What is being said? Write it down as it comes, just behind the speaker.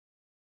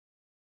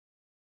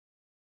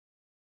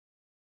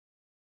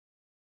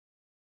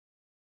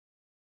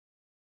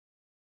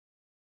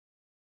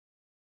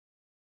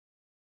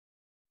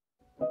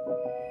Well,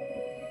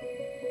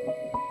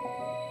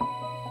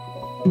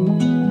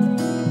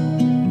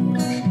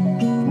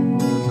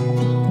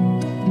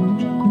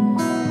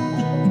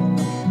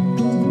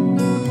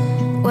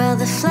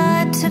 the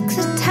flood took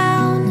the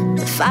town,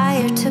 the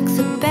fire took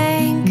the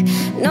bank.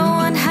 No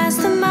one has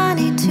the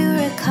money to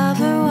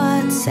recover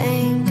what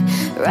sank.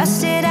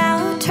 Rusted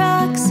out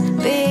trucks,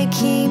 big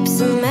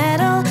heaps of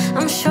metal.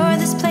 I'm sure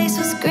this place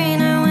was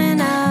greener when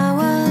I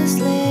was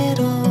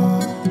little.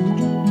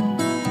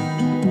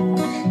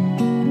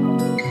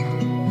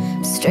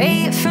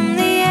 Straight from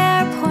the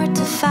airport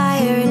to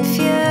fire and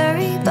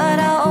fury, but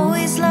I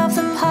always love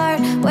the part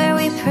where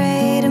we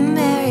pray to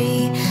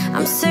Mary.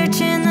 I'm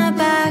searching the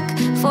back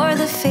for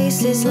the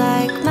faces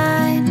like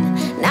mine.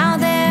 Now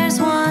there's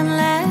one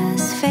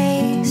less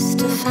face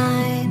to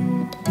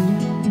find.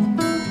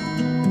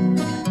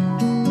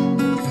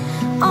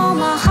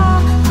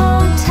 Omaha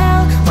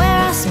Hotel, where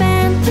I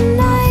spent the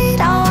night.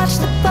 I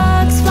watched the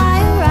bugs fly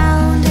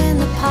around in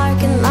the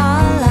parking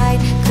lot light.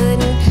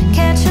 Couldn't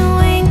catch a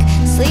wink,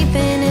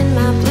 sleeping in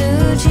my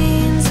blue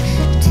jeans.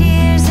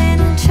 Tears in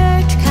a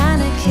church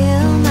kinda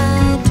kill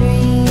my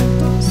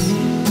dreams.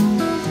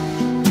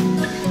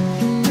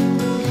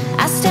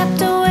 I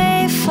stepped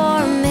away for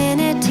a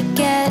minute to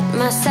get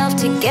myself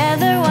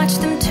together. Watch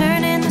them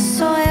turn in the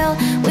soil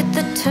with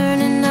the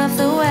turning of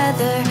the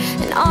weather.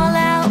 And all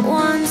at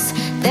once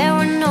there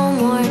were no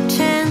more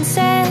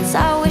chances.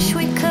 I wish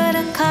we could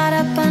have caught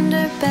up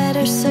under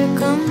better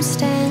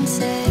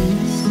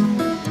circumstances.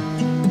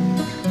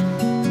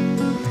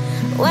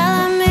 Well,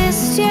 I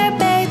missed your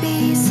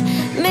babies,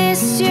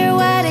 missed your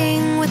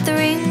wedding. With the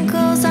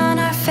wrinkles on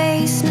our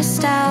face,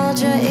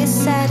 nostalgia is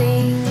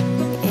setting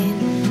in.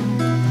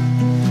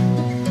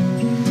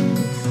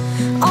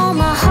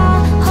 Omaha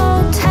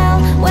Hotel,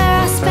 where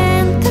I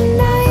spent the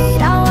night.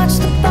 I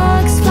watched the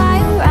bugs fly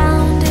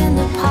around in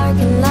the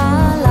parking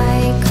lot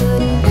light.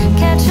 Couldn't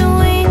catch a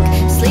wink,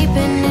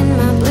 sleeping in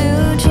my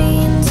blue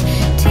jeans.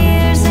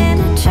 Tears in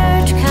a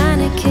church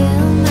kinda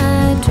kill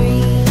my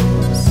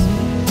dreams.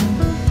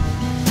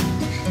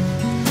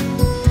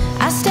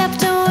 I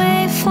stepped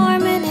away for a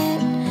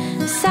minute,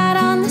 sat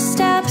on the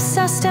steps.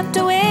 I stepped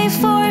away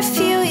for a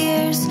few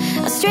years.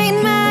 I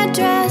straightened my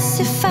dress.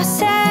 If I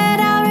said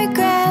I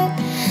regret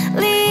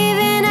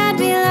leaving, I'd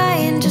be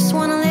lying. Just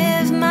wanna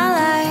live my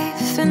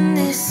life, and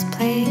this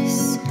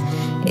place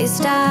is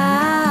dying,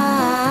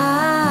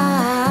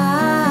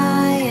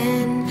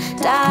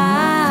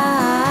 dying.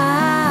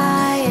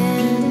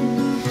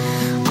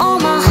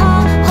 Omaha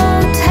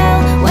Hotel,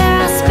 where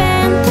I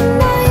spent the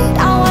night.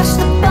 I watched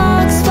the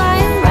bugs fly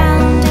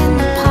around in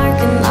the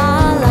parking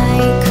lot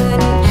light.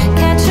 Couldn't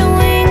catch a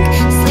wink,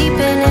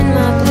 sleeping in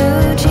my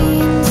blue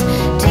jeans.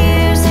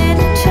 Tears in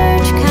a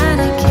church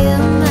kinda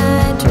kill my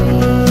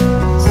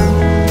dreams.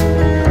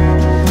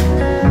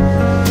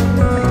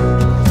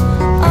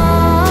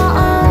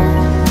 Oh, oh,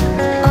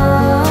 oh, oh,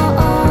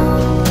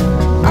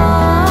 oh, oh,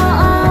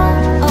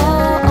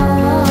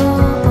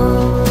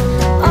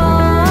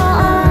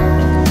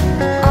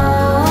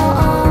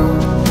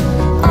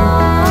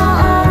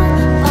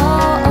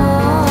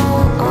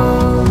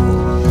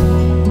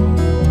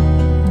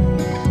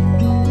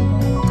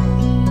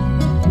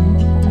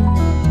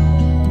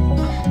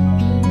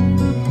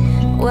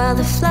 Well,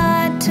 the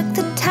flood took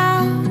the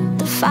town,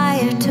 the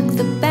fire took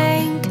the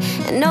bank,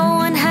 and no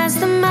one has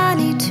the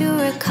money to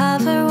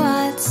recover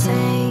what's sank.